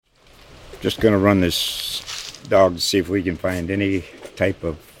Just going to run this dog to see if we can find any type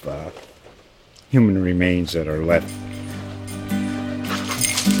of human remains that are left.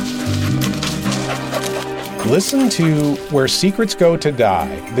 Listen to Where Secrets Go to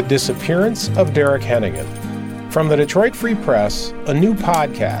Die, The Disappearance of Derek Hennigan. From the Detroit Free Press, a new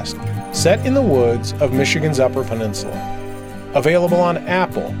podcast set in the woods of Michigan's Upper Peninsula. Available on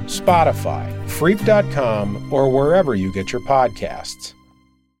Apple, Spotify, Freep.com, or wherever you get your podcasts.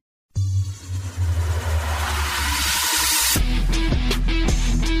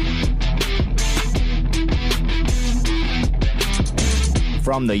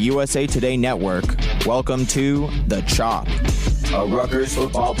 From the USA Today Network, welcome to The Chop, a Rutgers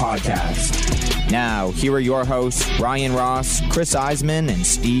football podcast. Now, here are your hosts, Ryan Ross, Chris Iseman, and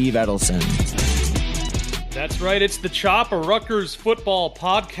Steve Edelson. That's right, it's The Chop, a Rutgers football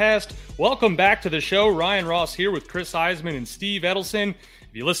podcast. Welcome back to the show. Ryan Ross here with Chris Iseman and Steve Edelson.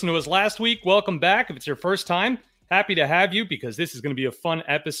 If you listened to us last week, welcome back. If it's your first time, happy to have you because this is going to be a fun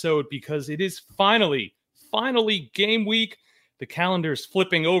episode because it is finally game week. The calendar's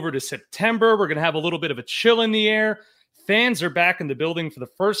flipping over to September. We're going to have a little bit of a chill in the air. Fans are back in the building for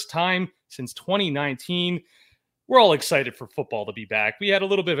the first time since 2019. We're all excited for football to be back. We had a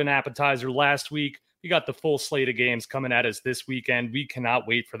little bit of an appetizer last week. We got the full slate of games coming at us this weekend. We cannot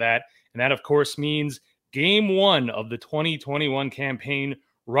wait for that. And that, of course, means game one of the 2021 campaign,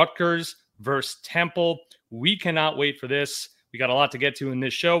 Rutgers versus Temple. We cannot wait for this. We got a lot to get to in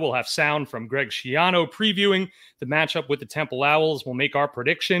this show. We'll have sound from Greg Schiano previewing the matchup with the Temple Owls. We'll make our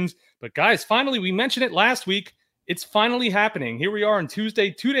predictions. But guys, finally, we mentioned it last week. It's finally happening. Here we are on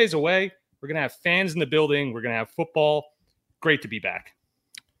Tuesday, 2 days away. We're going to have fans in the building. We're going to have football. Great to be back.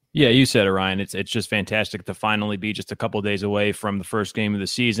 Yeah, you said it, Ryan. It's just fantastic to finally be just a couple of days away from the first game of the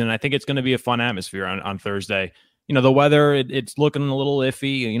season. I think it's going to be a fun atmosphere on Thursday. You know, the weather, it's looking a little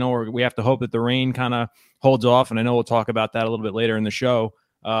iffy. You know, we have to hope that the rain kind of holds off, and I know we'll talk about that a little bit later in the show.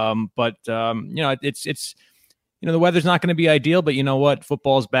 But you know, it's you know, the weather's not going to be ideal, but you know what?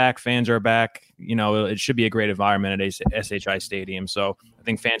 Football's back. Fans are back. You know, it should be a great environment at SHI Stadium. So I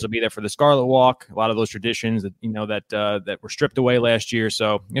think fans will be there for the Scarlet Walk, a lot of those traditions that, you know, that were stripped away last year.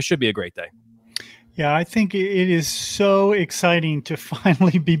 So it should be a great day. Yeah, I think it is so exciting to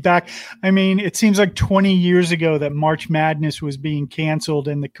finally be back. I mean, it seems like 20 years ago that March Madness was being canceled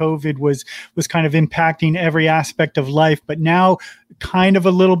and the COVID was kind of impacting every aspect of life. But now kind of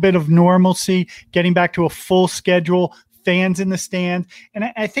a little bit of normalcy, getting back to a full schedule, fans in the stand. And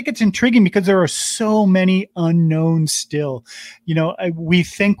I think it's intriguing because there are so many unknowns still. You know, we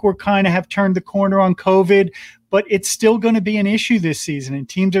think we're kind of have turned the corner on COVID, but it's still going to be an issue this season, and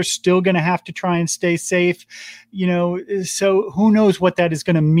teams are still going to have to try and stay safe. You know, so who knows what that is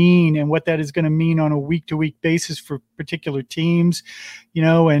going to mean and what that is going to mean on a week-to-week basis for particular teams. You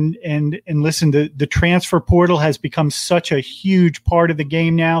know, and listen, the transfer portal has become such a huge part of the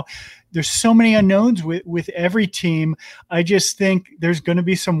game now. There's so many unknowns with every team. I just think there's going to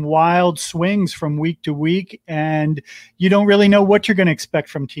be some wild swings from week to week, and you don't really know what you're going to expect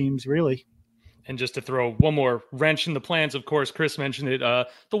from teams, really. And just to throw one more wrench in the plans, of course, Chris mentioned it.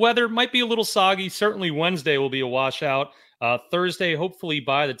 The weather might be a little soggy. Certainly Wednesday will be a washout. Thursday, hopefully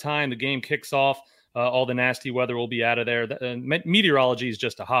by the time the game kicks off, all the nasty weather will be out of there. Meteorology is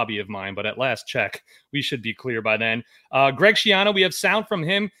just a hobby of mine, but at last check, we should be clear by then. Greg Schiano, we have sound from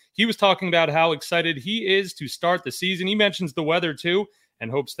him. He was talking about how excited he is to start the season. He mentions the weather too, and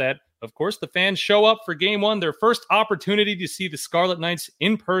hopes that, of course, the fans show up for game one, their first opportunity to see the Scarlet Knights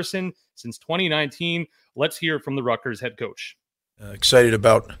in person since 2019. Let's hear from the Rutgers head coach. Excited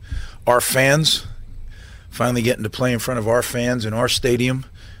about our fans, finally getting to play in front of our fans in our stadium,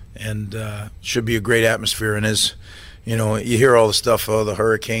 and should be a great atmosphere. And as you know, you hear all the stuff, the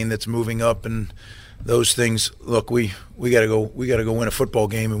hurricane that's moving up and those things. Look, we got to go win a football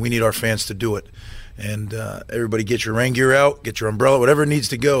game, and we need our fans to do it. And everybody get your rain gear out, get your umbrella, whatever needs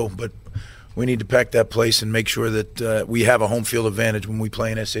to go. But we need to pack that place and make sure that we have a home field advantage when we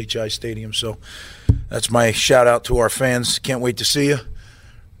play in SHI Stadium. So that's my shout out to our fans. Can't wait to see you.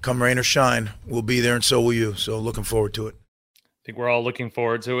 Come rain or shine, we'll be there, and so will you. So looking forward to it. I think we're all looking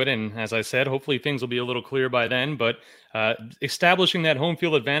forward to it. And as I said, hopefully things will be a little clearer by then. But establishing that home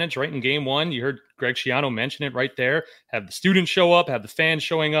field advantage right in game one, you heard Greg Schiano mention it right there. Have the students show up, have the fans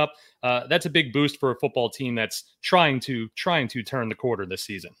showing up. That's a big boost for a football team that's trying to turn the quarter this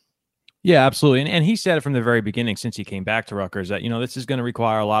season. Yeah, absolutely. And he said it from the very beginning since he came back to Rutgers that, you know, this is going to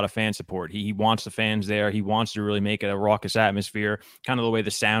require a lot of fan support. He wants the fans there. He wants to really make it a raucous atmosphere, kind of the way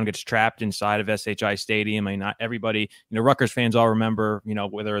the sound gets trapped inside of SHI Stadium. I mean, not everybody, you know, Rutgers fans all remember, you know,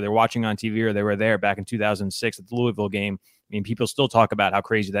 whether they're watching on TV or they were there back in 2006 at the Louisville game, mean, people still talk about how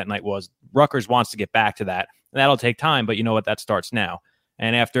crazy that night was. Rutgers wants to get back to that. That'll take time, but you know what? That starts now.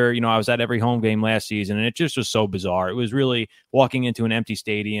 And after, I was at every home game last season, and it just was so bizarre. It was really walking into an empty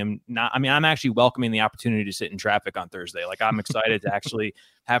stadium. I'm actually welcoming the opportunity to sit in traffic on Thursday. Like, I'm excited to actually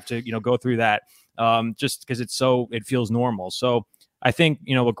have to, go through that just because it feels normal. So I think,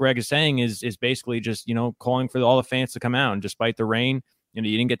 what Greg is saying is basically just, calling for all the fans to come out. And despite the rain, you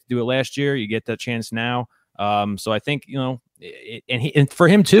didn't get to do it last year. You get that chance now. So I think, and for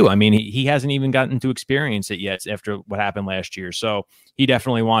him too, I mean, he hasn't even gotten to experience it yet after what happened last year. So he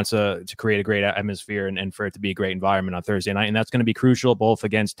definitely wants to create a great atmosphere and for it to be a great environment on Thursday night. And that's going to be crucial both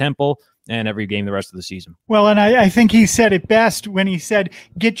against Temple and every game the rest of the season. Well, and I think he said it best when he said,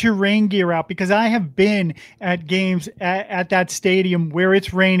 get your rain gear out, because I have been at games at that stadium where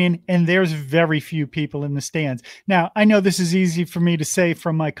it's raining and there's very few people in the stands. Now, I know this is easy for me to say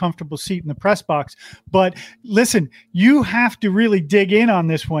from my comfortable seat in the press box, but listen, you have to really dig in on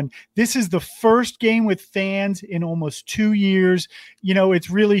this one. This is the first game with fans in almost 2 years. It's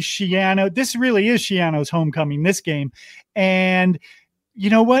really Schiano. This really is Schiano's homecoming, this game. And you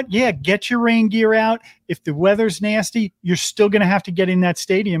know what? Yeah, get your rain gear out. If the weather's nasty, you're still going to have to get in that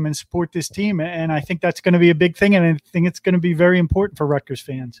stadium and support this team. And I think that's going to be a big thing. And I think it's going to be very important for Rutgers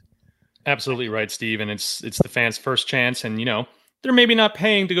fans. Absolutely right, Steve. And it's the fans' first chance. And, they're maybe not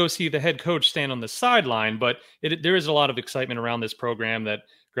paying to go see the head coach stand on the sideline, but there is a lot of excitement around this program that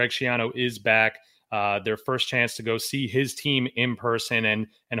Greg Schiano is back. Their first chance to go see his team in person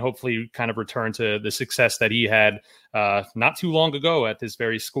and hopefully kind of return to the success that he had not too long ago at this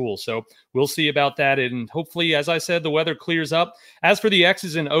very school. So we'll see about that. And hopefully, as I said, the weather clears up. As for the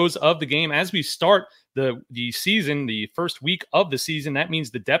X's and O's of the game, as we start the season, the first week of the season, that means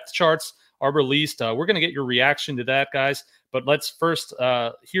the depth charts are released. We're going to get your reaction to that, guys. But let's first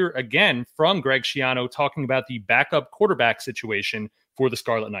hear again from Greg Schiano talking about the backup quarterback situation for the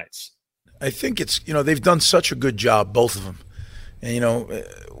Scarlet Knights. I think it's, they've done such a good job, both of them. And,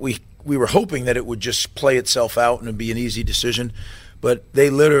 we were hoping that it would just play itself out and it'd be an easy decision. But they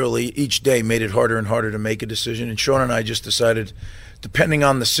literally each day made it harder and harder to make a decision. And Sean and I just decided, depending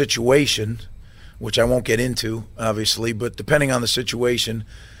on the situation, which I won't get into, obviously, but depending on the situation,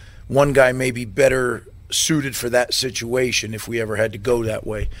 one guy may be better suited for that situation if we ever had to go that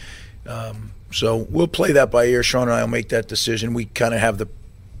way. So we'll play that by ear. Sean and I will make that decision. We kind of have the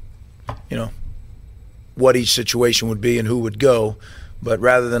what each situation would be and who would go. But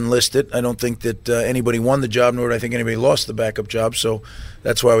rather than list it, I don't think that anybody won the job, nor do I think anybody lost the backup job. So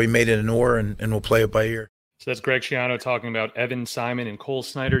that's why we made it an or, and we'll play it by ear. So that's Greg Schiano talking about Evan Simon and Cole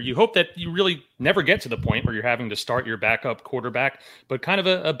Snyder. You hope that you really never get to the point where you're having to start your backup quarterback, but kind of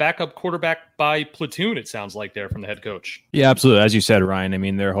a backup quarterback by platoon, it sounds like there from the head coach. Yeah, absolutely. As you said, Ryan, I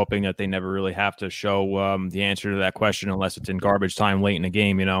mean, they're hoping that they never really have to show the answer to that question unless it's in garbage time late in the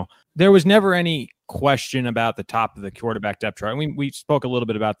game, There was never any question about the top of the quarterback depth chart. I mean, we spoke a little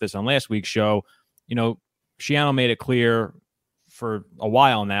bit about this on last week's show. Schiano made it clear for a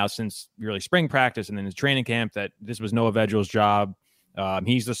while now, since really spring practice and then his training camp, that this was Noah Vedral's job.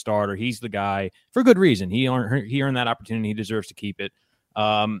 He's the starter. He's the guy for good reason. He earned that opportunity. He deserves to keep it.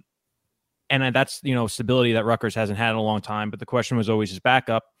 And that's, stability that Rutgers hasn't had in a long time. But the question was always his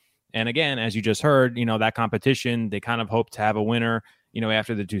backup. And again, as you just heard, that competition, they kind of hope to have a winner,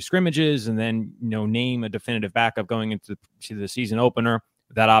 after the two scrimmages, and then, name a definitive backup going into the season opener.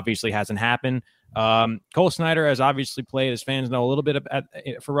 That obviously hasn't happened. Cole Snyder has obviously played, as fans know, a little bit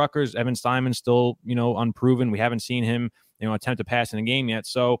for Rutgers. Evan Simon still, unproven. We haven't seen him, attempt to pass in a game yet.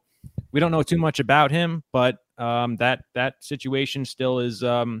 So we don't know too much about him, but that situation still is,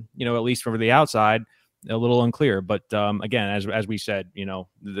 at least from the outside, a little unclear. But again, as we said,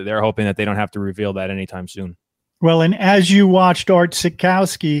 they're hoping that they don't have to reveal that anytime soon. Well, and as you watched Art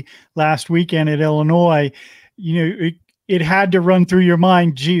Sikowski last weekend at Illinois, it had to run through your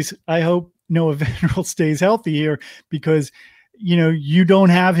mind, geez, I hope Noah Vedral stays healthy here, because, you don't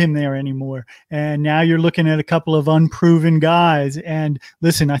have him there anymore. And now you're looking at a couple of unproven guys. And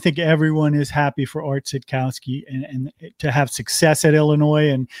listen, I think everyone is happy for Art Sikowski and to have success at Illinois.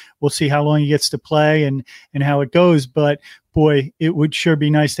 And we'll see how long he gets to play and how it goes. But boy, it would sure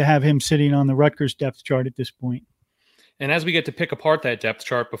be nice to have him sitting on the Rutgers depth chart at this point. And as we get to pick apart that depth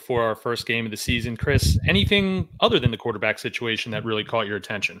chart before our first game of the season, Chris, anything other than the quarterback situation that really caught your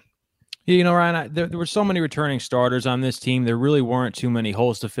attention? Yeah, Ryan, there were so many returning starters on this team. There really weren't too many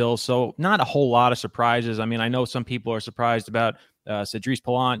holes to fill, so not a whole lot of surprises. I mean, I know some people are surprised about Cedrice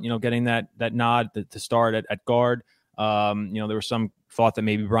Pallant, getting that nod to start at guard. There was some thought that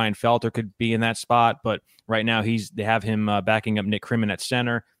maybe Brian Felter could be in that spot, but right now they have him backing up Nick Crimmin at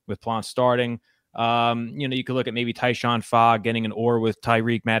center with Pallant starting. You could look at maybe Tyshawn Fogg getting an oar with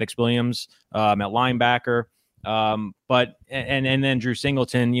Tyreek Maddox-Williams at linebacker. But then Drew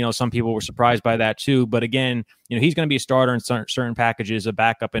Singleton, some people were surprised by that too. But again, he's going to be a starter in certain packages, a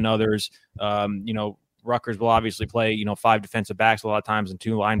backup in others. Rutgers will obviously play, 5 defensive backs a lot of times and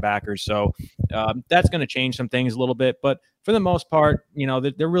 2 linebackers. So that's going to change some things a little bit. But for the most part,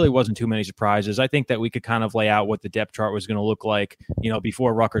 there really wasn't too many surprises. I think that we could kind of lay out what the depth chart was going to look like,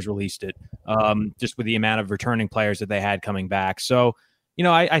 before Rutgers released it, just with the amount of returning players that they had coming back. So,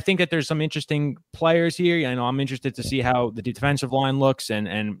 I think that there's some interesting players here. I'm interested to see how the defensive line looks and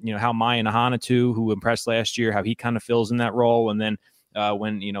how Maya Nahanatu, who impressed last year, how he kind of fills in that role. And then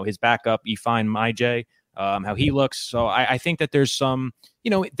when his backup Ifeanyi Maije, how he looks. So I think that there's some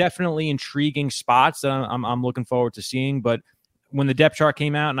definitely intriguing spots that I'm looking forward to seeing. But when the depth chart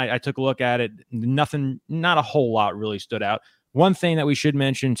came out and I took a look at it, not a whole lot really stood out. One thing that we should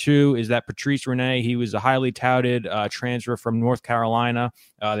mention too is that Patrice Rene, he was a highly touted transfer from North Carolina.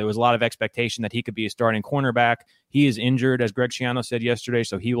 There was a lot of expectation that he could be a starting cornerback. He is injured, as Greg Schiano said yesterday,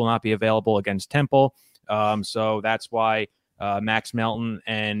 so he will not be available against Temple. So that's why Max Melton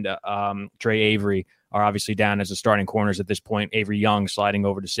and Trey Avery are obviously down as the starting corners at this point. Avery Young sliding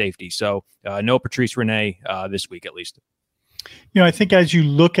over to safety. So no Patrice Rene this week, at least. I think as you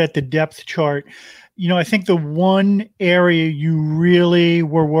look at the depth chart, I think the one area you really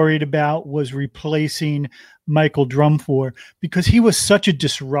were worried about was replacing Michael Drumfor, because he was such a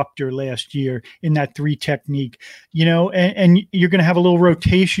disruptor last year in that 3 technique, and you're going to have a little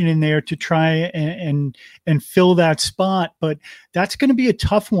rotation in there to try and fill that spot. But that's going to be a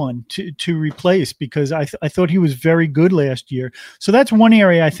tough one to replace, because I thought he was very good last year. So that's one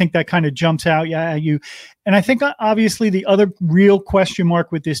area I think that kind of jumps out at you. And I think obviously the other real question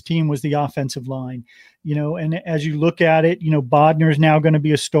mark with this team was the offensive line, and as you look at it, Bodner's now going to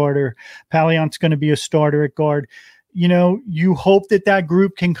be a starter. Palliant's going to be a starter at guard. You hope that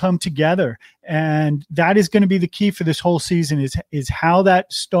group can come together, and that is going to be the key for this whole season is how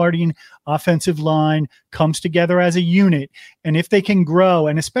that starting offensive line comes together as a unit. And if they can grow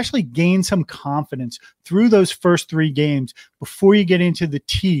and especially gain some confidence through those first 3 games before you get into the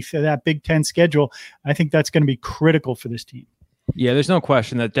teeth of that Big Ten schedule, I think that's going to be critical for this team. Yeah, there's no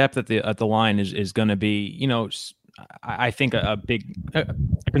question that depth at the line is going to be, I think a big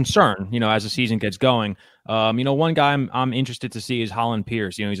concern, as the season gets going. One guy I'm interested to see is Holland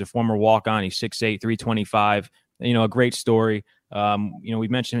Pierce. He's a former walk-on. He's 6'8", 325. A great story.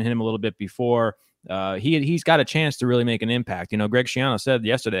 We've mentioned him a little bit before. He's got a chance to really make an impact. Greg Schiano said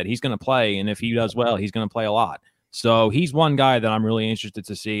yesterday that he's going to play, and if he does well, he's going to play a lot. So he's one guy that I'm really interested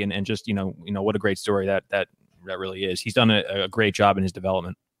to see, and just what a great story that really is. He's done a great job in his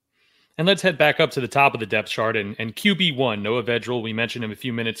development. And let's head back up to the top of the depth chart and QB1, Noah Vedral. We mentioned him a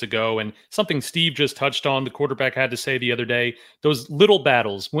few minutes ago, and something Steve just touched on, the quarterback had to say the other day, those little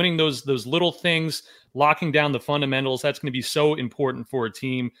battles, winning those little things, locking down the fundamentals, that's going to be so important for a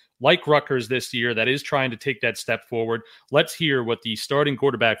team like Rutgers this year that is trying to take that step forward. Let's hear what the starting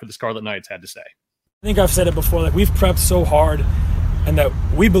quarterback for the Scarlet Knights had to say. I think I've said it before, we've prepped so hard and that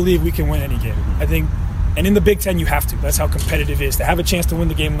we believe we can win any game. I think, and in the Big Ten, you have to. That's how competitive it is. To have a chance to win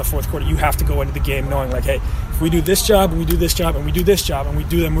the game in the fourth quarter, you have to go into the game knowing, hey, if we do this job and we do this job and we do this job and we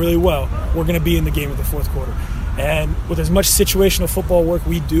do them really well, we're going to be in the game in the fourth quarter. And with as much situational football work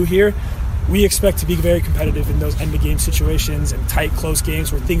we do here, we expect to be very competitive in those end-of-game situations and tight, close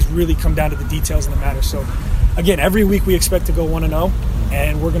games where things really come down to the details and the matter. So, again, every week we expect to go 1-0,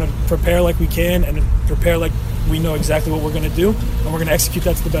 and we're going to prepare like we can and prepare like we know exactly what we're going to do, and we're going to execute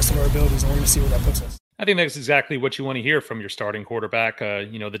that to the best of our abilities, and we're going to see where that puts us. I think that's exactly what you want to hear from your starting quarterback,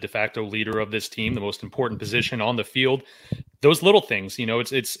 the de facto leader of this team, the most important position on the field. Those little things,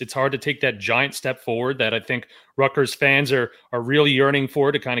 it's hard to take that giant step forward that I think Rutgers fans are really yearning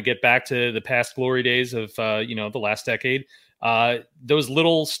for, to kind of get back to the past glory days of, the last decade. Those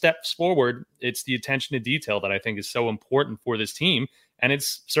little steps forward, it's the attention to detail that I think is so important for this team. And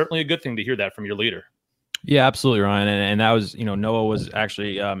it's certainly a good thing to hear that from your leader. Yeah, absolutely, Ryan. And that was, Noah was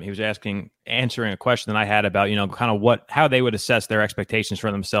actually, he was answering a question that I had about, kind of how they would assess their expectations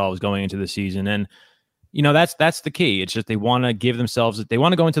for themselves going into the season. And, that's the key. It's just they want to give themselves, they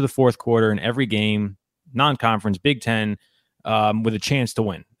want to go into the fourth quarter in every game, non-conference, Big Ten, with a chance to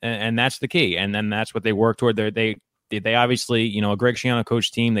win. And that's the key. And then that's what they work toward. They obviously, a Greg Schiano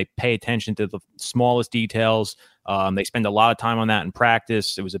coach team, they pay attention to the smallest details. They spend a lot of time on that in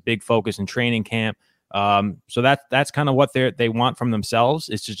practice. It was a big focus in training camp. So that's kind of what they want from themselves,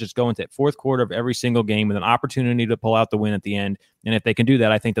 is to just go into fourth quarter of every single game with an opportunity to pull out the win at the end. And if they can do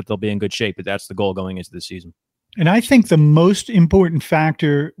that, I think that they'll be in good shape. But that's the goal going into the season. And I think the most important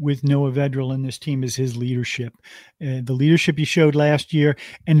factor with Noah Vedral in this team is his leadership, the leadership he showed last year.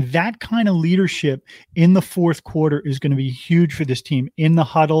 And that kind of leadership in the fourth quarter is going to be huge for this team in the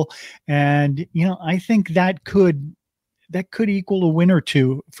huddle. And, I think that could equal a win or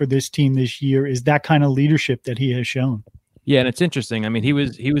two for this team this year, is that kind of leadership that he has shown. Yeah, and it's interesting. I mean, he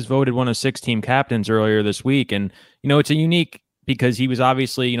was voted one of 6 team captains earlier this week. And, it's a unique because he was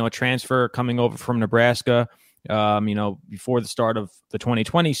obviously, a transfer coming over from Nebraska, before the start of the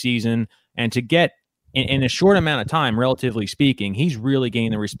 2020 season, and to get in a short amount of time, relatively speaking, he's really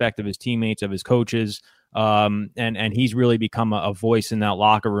gained the respect of his teammates, of his coaches, and he's really become a voice in that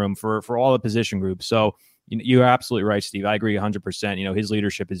locker room for all the position groups. So you're absolutely right, Steve. I agree 100%. His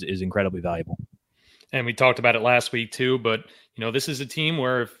leadership is incredibly valuable. And we talked about it last week too, but this is a team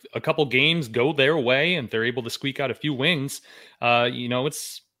where if a couple games go their way and they're able to squeak out a few wins,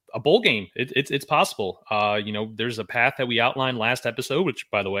 it's a bowl game. It's possible. There's a path that we outlined last episode, which,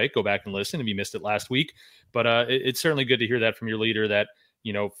 by the way, go back and listen if you missed it last week. But it's certainly good to hear that from your leader, that,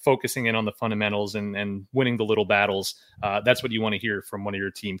 focusing in on the fundamentals and winning the little battles. That's what you want to hear from one of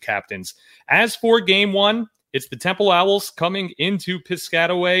your team captains. As for game one, it's the Temple Owls coming into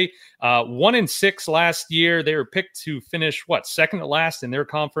Piscataway. 1-6 last year. They were picked to finish, second to last in their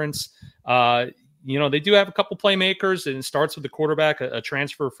conference. They do have a couple playmakers, and it starts with the quarterback, a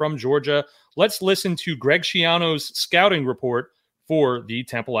transfer from Georgia. Let's listen to Greg Schiano's scouting report for the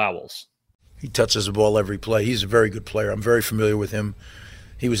Temple Owls. He touches the ball every play. He's a very good player. I'm very familiar with him.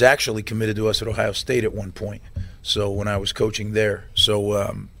 He was actually committed to us at Ohio State at one point, so when I was coaching there.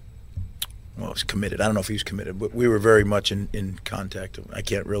 So, he was committed. I don't know if he was committed, but we were very much in contact. I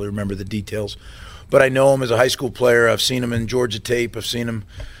can't really remember the details. But I know him as a high school player. I've seen him in Georgia tape. I've seen him,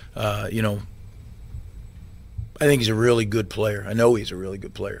 I think he's a really good player. I know he's a really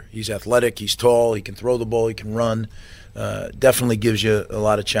good player. He's athletic. He's tall. He can throw the ball. He can run. Definitely gives you a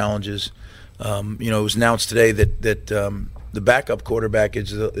lot of challenges. It was announced today that the backup quarterback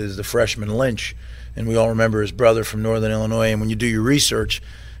is the freshman Lynch, and we all remember his brother from Northern Illinois. And when you do your research,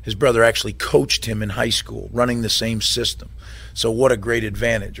 his brother actually coached him in high school, running the same system. So what a great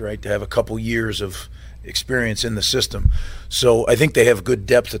advantage, right, to have a couple years of experience in the system. So I think they have good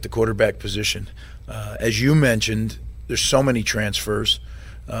depth at the quarterback position. As you mentioned, there's so many transfers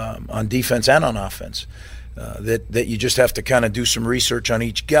on defense and on offense that you just have to kind of do some research on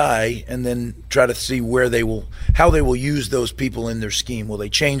each guy and then try to see how they will use those people in their scheme. Will they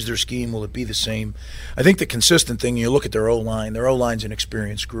change their scheme? Will it be the same? I think the consistent thing, you look at their O-line. Their O-line's an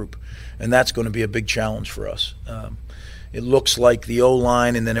experienced group, and that's going to be a big challenge for us. It looks like the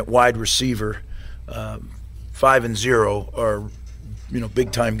O-line and then at wide receiver, 5 and 0 are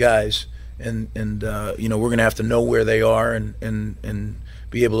big-time guys. And we're going to have to know where they are and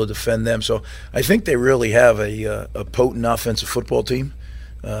be able to defend them. So I think they really have a potent offensive football team.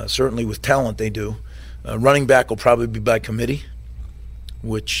 Certainly with talent they do. Running back will probably be by committee,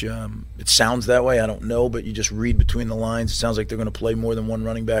 which it sounds that way. I don't know, but you just read between the lines. It sounds like they're going to play more than one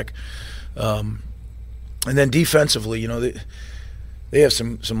running back. And then defensively, they have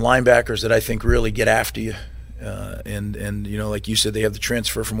some linebackers that I think really get after you. And like you said, they have the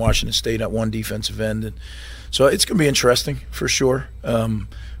transfer from Washington State at one defensive end. And so it's going to be interesting for sure. We're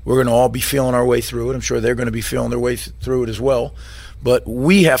going to all be feeling our way through it. I'm sure they're going to be feeling their way through it as well. But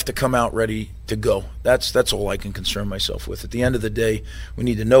we have to come out ready to go. That's all I can concern myself with. At the end of the day, we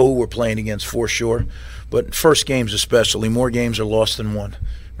need to know who we're playing against for sure. But first games especially, more games are lost than won.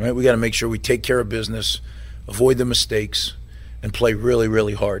 Right? We got to make sure we take care of business, avoid the mistakes, and play really,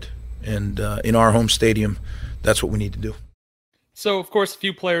 really hard. And in our home stadium, that's what we need to do. So, of course, a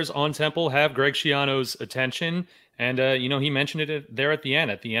few players on Temple have Greg Schiano's attention. And, he mentioned it there at the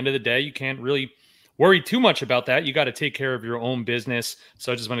end. At the end of the day, you can't really worry too much about that. You got to take care of your own business.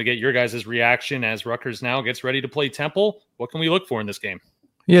 So I just want to get your guys' reaction as Rutgers now gets ready to play Temple. What can we look for in this game?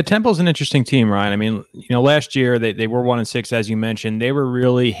 Yeah, Temple's an interesting team, Ryan. I mean, last year they were 1-6, as you mentioned. They were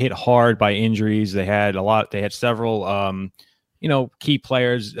really hit hard by injuries. They had several, key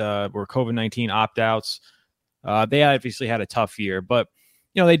players were COVID-19 opt-outs. They obviously had a tough year, but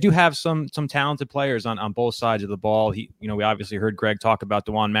they do have some talented players on both sides of the ball. We obviously heard Greg talk about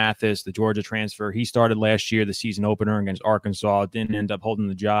DeJuan Mathis, the Georgia transfer. He started last year, the season opener against Arkansas, didn't end up holding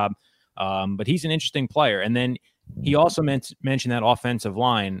the job, but he's an interesting player. And then he also mentioned that offensive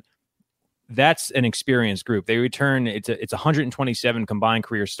line. That's an experienced group. They return. It's 127 combined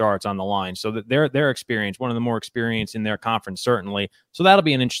career starts on the line. So that they're experienced, one of the more experienced in their conference, certainly. So that'll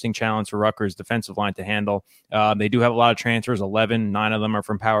be an interesting challenge for Rutgers' defensive line to handle. They do have a lot of transfers, 9 of them are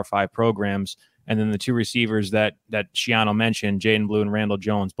from Power 5 programs. And then the two receivers that Schiano mentioned, Jaden Blue and Randall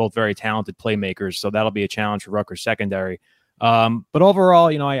Jones, both very talented playmakers. So that'll be a challenge for Rutgers secondary. But overall,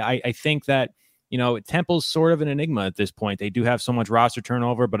 I think that, Temple's sort of an enigma at this point. They do have so much roster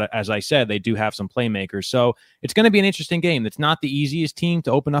turnover, but as I said, they do have some playmakers. So it's going to be an interesting game. It's not the easiest team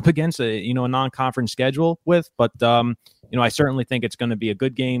to open up against a non-conference schedule with, but I certainly think it's going to be a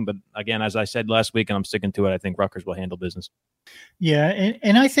good game. But again, as I said last week, and I'm sticking to it, I think Rutgers will handle business. Yeah,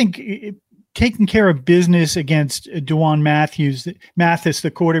 and I think taking care of business against Dewan Mathis,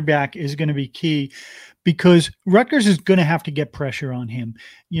 the quarterback, is going to be key, because Rutgers is going to have to get pressure on him.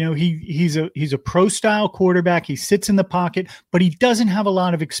 He's a pro-style quarterback. He sits in the pocket, but he doesn't have a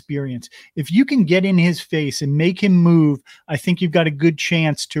lot of experience. If you can get in his face and make him move, I think you've got a good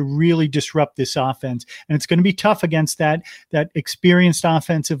chance to really disrupt this offense. And it's going to be tough against that experienced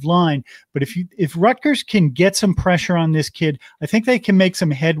offensive line. But if Rutgers can get some pressure on this kid, I think they can make some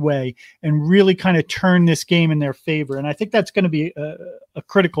headway and really kind of turn this game in their favor. And I think that's going to be a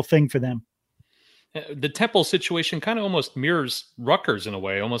critical thing for them. The Temple situation kind of almost mirrors Rutgers in a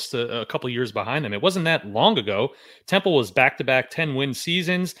way, almost a couple of years behind them. It wasn't that long ago. Temple was back-to-back 10-win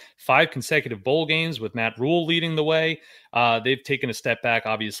seasons, 5 consecutive bowl games with Matt Rule leading the way. They've taken a step back,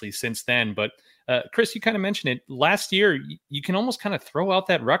 obviously, since then. But, Chris, you kind of mentioned it. Last year, you can almost kind of throw out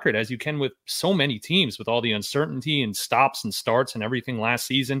that record, as you can with so many teams, with all the uncertainty and stops and starts and everything last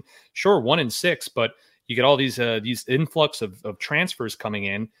season. Sure, 1-6, but you get all these influx of transfers coming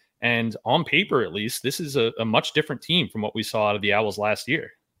in. And on paper, at least, this is a much different team from what we saw out of the Owls last year.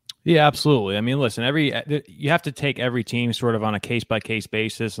 Yeah, absolutely. I mean, listen, you have to take every team sort of on a case-by-case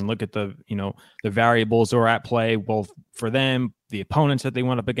basis and look at the variables that are at play, both for them, the opponents that they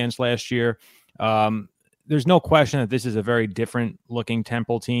went up against last year. There's no question that this is a very different-looking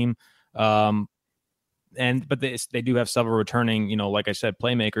Temple team. But they do have several returning, like I said,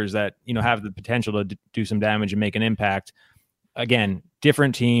 playmakers that, have the potential to do some damage and make an impact. Again,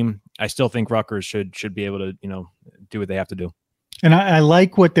 different team. I still think Rutgers should be able to, do what they have to do. And I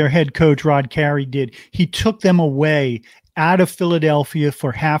like what their head coach, Rod Carey, did. He took them away out of Philadelphia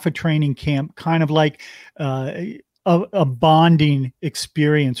for half a training camp, kind of like a bonding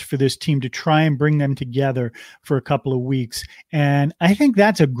experience for this team, to try and bring them together for a couple of weeks. And I think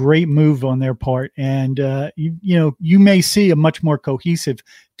that's a great move on their part. And, you may see a much more cohesive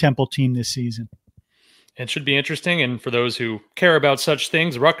Temple team this season. It should be interesting. And for those who care about such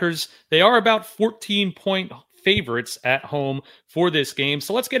things, Rutgers, they are about 14-point favorites at home for this game.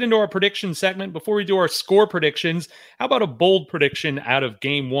 So let's get into our prediction segment. Before we do our score predictions, how about a bold prediction out of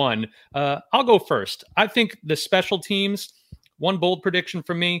game one? I'll go first. I think the special teams, one bold prediction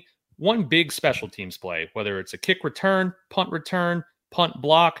from me, one big special teams play, whether it's a kick return, punt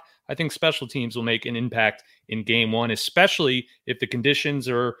block. I think special teams will make an impact in game one, especially if the conditions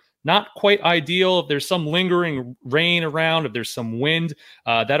are not quite ideal. If there's some lingering rain around, if there's some wind,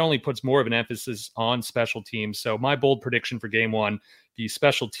 that only puts more of an emphasis on special teams. So my bold prediction for game one, the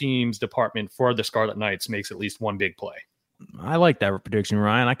special teams department for the Scarlet Knights makes at least one big play. I like that prediction,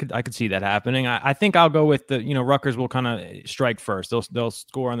 Ryan. I could see that happening. I think I'll go with Rutgers will kind of strike first. They'll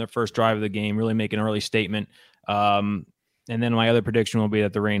score on their first drive of the game, really make an early statement. And then my other prediction will be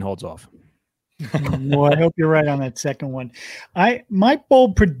that the rain holds off. Well, I hope you're right on that second one. My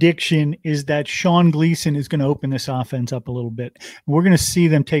bold prediction is that Sean Gleason is going to open this offense up a little bit. We're going to see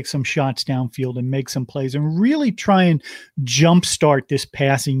them take some shots downfield and make some plays and really try and jumpstart this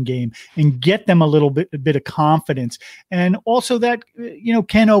passing game and get them a bit of confidence. And also that,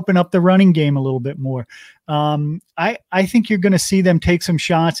 can open up the running game a little bit more. I think you're going to see them take some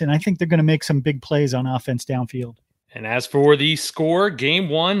shots, and I think they're going to make some big plays on offense downfield. And as for the score, game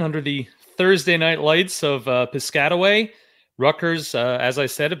one under the Thursday night lights of Piscataway, Rutgers, as I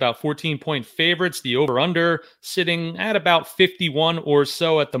said, about 14-point favorites. The over-under sitting at about 51 or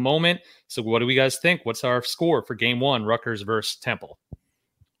so at the moment. So what do we guys think? What's our score for game one, Rutgers versus Temple?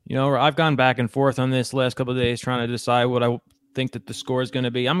 I've gone back and forth on this last couple of days trying to decide what I think that the score is going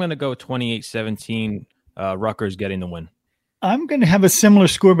to be. I'm going to go 28-17, Rutgers getting the win. I'm going to have a similar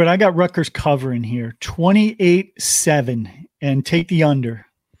score, but I got Rutgers covering here, 28-7, and take the under.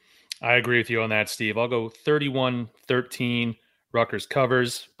 I agree with you on that, Steve. I'll go 31-13. Rutgers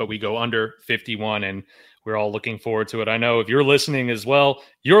covers, but we go under 51, and we're all looking forward to it. I know if you're listening as well,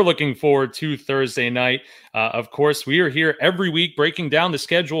 you're looking forward to Thursday night. Of course, we are here every week breaking down the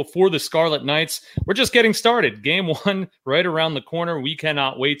schedule for the Scarlet Knights. We're just getting started. Game one right around the corner. We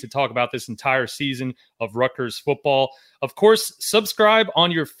cannot wait to talk about this entire season of Rutgers football. Of course, subscribe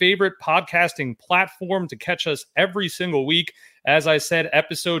on your favorite podcasting platform to catch us every single week. As I said,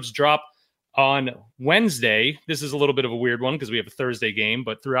 episodes drop On Wednesday, this is a little bit of a weird one because we have a Thursday game,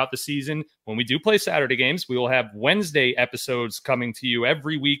 but throughout the season, when we do play Saturday games, we will have Wednesday episodes coming to you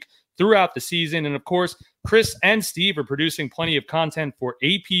every week throughout the season. And of course, Chris and Steve are producing plenty of content for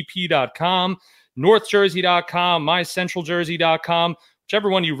APP.com, NorthJersey.com, MyCentralJersey.com, whichever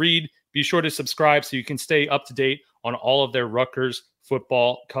one you read. Be sure to subscribe so you can stay up to date on all of their Rutgers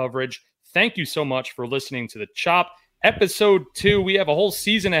football coverage. Thank you so much for listening to The Chop. Episode 2, we have a whole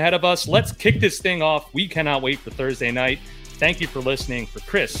season ahead of us. Let's kick this thing off. We cannot wait for Thursday night. Thank you for listening. For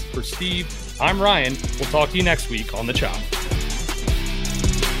Chris, for Steve, I'm Ryan. We'll talk to you next week on The Chop.